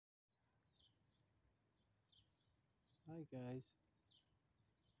Hi guys.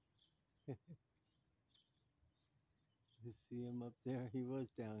 You see him up there? He was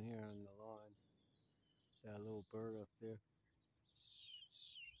down here on the lawn. That little bird up there.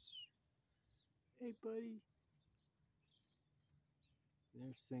 Hey buddy.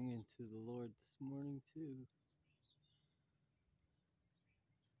 They're singing to the Lord this morning too.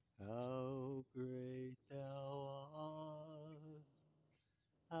 How great thou art.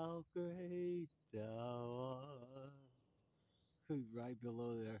 How great thou art. Right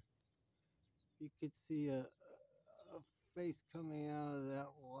below there. You could see a face coming out of that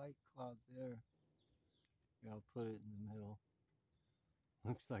white cloud there. Yeah, I'll put it in the middle.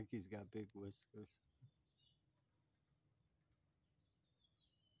 Looks like he's got big whiskers.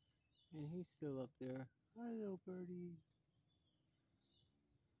 And he's still up there. Hi, little birdie.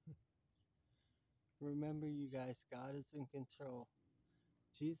 Remember, you guys, God is in control.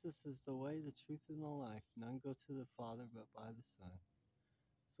 Jesus is the way, the truth, and the life. None go to the Father but by the Son.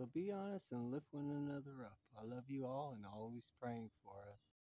 So be honest and lift one another up. I love you all and always praying for us.